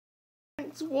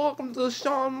kids, welcome to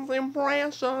Sean's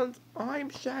Impressions. I'm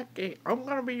Shaggy. I'm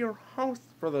gonna be your host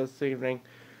for this evening.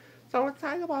 So we're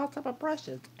talking about some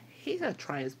impressions. He's gonna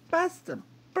try his best to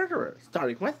murder it,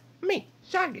 starting with me,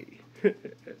 Shaggy.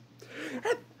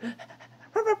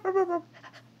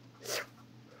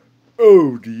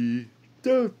 Odie,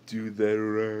 don't do that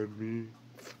around me.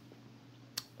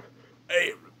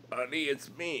 Hey everybody, it's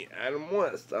me, Adam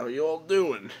West. How you all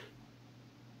doing?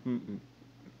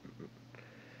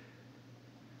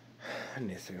 I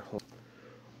need to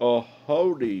hold.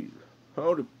 Howdy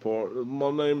partner. My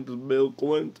name's Bill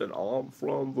Clinton. I'm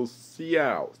from the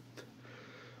South.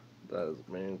 That has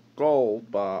been called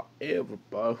by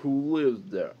everybody who lives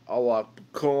there. I like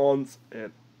pecans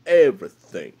and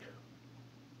everything.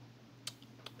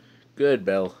 Good,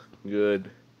 Bill.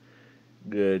 Good,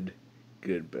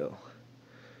 Bill.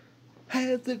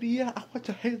 Hands in the air, I want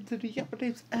your hands in the air. My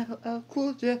name's LL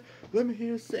Cool J. Let me hear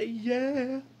you say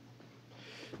yeah.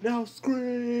 Now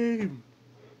scream.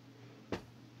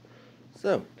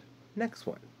 So, next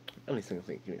one. Let me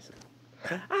think. Give me a second.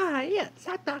 Yes,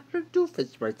 I'm Dr.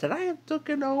 Doofenshmirtz, and I have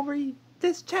taken over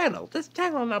this channel. This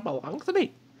channel now belongs to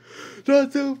me.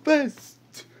 Not so fast.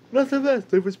 Not so fast.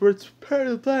 Doofenshmirtz, Perry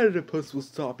the platypus will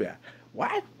stop ya.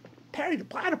 What? Perry the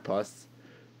platypus?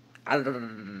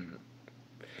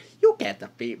 You can't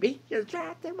defeat me. You're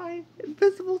trapped in my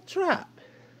invisible trap.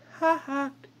 Ha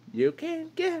ha. You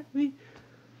can't get me.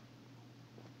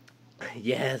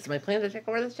 Yes, my plan to take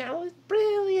over this channel is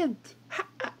brilliant.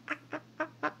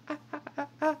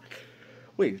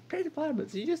 Wait, Perry the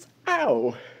platypus, you just...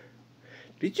 Ow.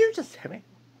 Did you just hit me?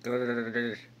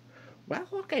 Well,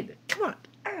 okay then. Come on.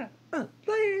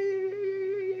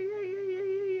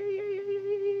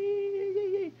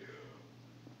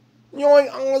 Yoink,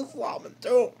 I'm gonna slap it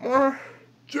too.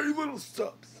 J Little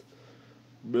stops.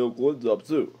 Bill Clinton's up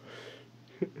too.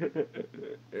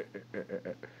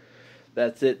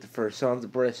 That's it for Sean's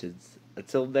Impressions.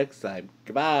 Until next time,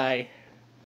 goodbye.